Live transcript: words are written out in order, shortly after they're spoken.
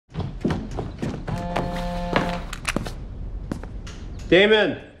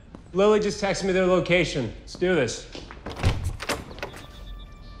Damon! Lily just texted me their location. Let's do this.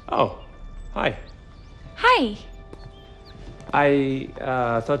 Oh, hi. Hi. I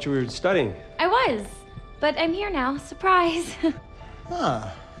thought you were studying. I was, but I'm here now. Surprise.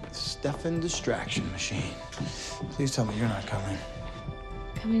 Ah, Stefan distraction machine. Please tell me you're not coming.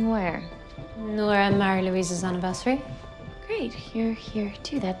 Coming where? Laura and Mary Louise's anniversary. Great, you're here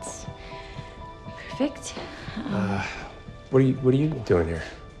too. That's perfect. What are you doing here?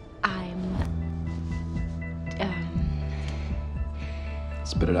 I'm.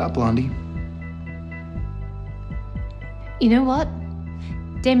 Spit it out, Blondie. You know what?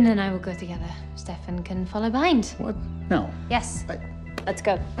 Damon and I will go together. Stefan can follow behind. What? No. Yes. Let's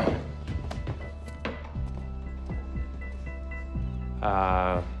go.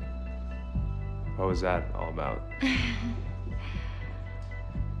 What was that all about?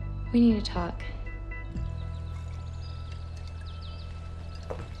 We need to talk.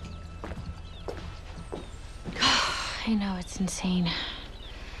 I know, it's insane.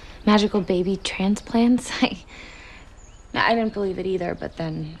 Magical baby transplants. I didn't believe it either, but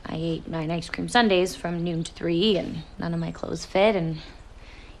then I ate 9 ice cream sundaes from noon to 3, and none of my clothes fit, and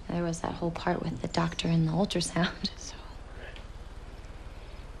there was that whole part with the doctor and the ultrasound, so...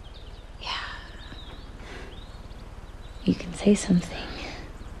 Yeah. You can say something.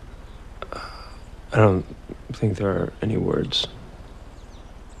 I don't think there are any words.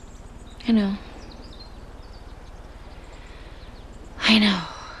 I know. I know.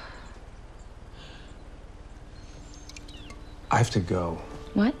 I have to go.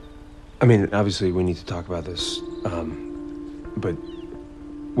 What? I mean, obviously we need to talk about this, but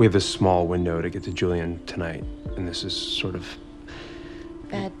we have a small window to get to Julian tonight, and this is sort of...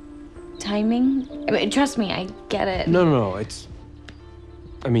 Bad timing? I mean, trust me, I get it. No, it's...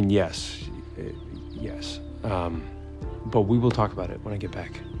 I mean, yes. Yes. But we will talk about it when I get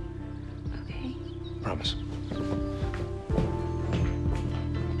back. Okay. Promise.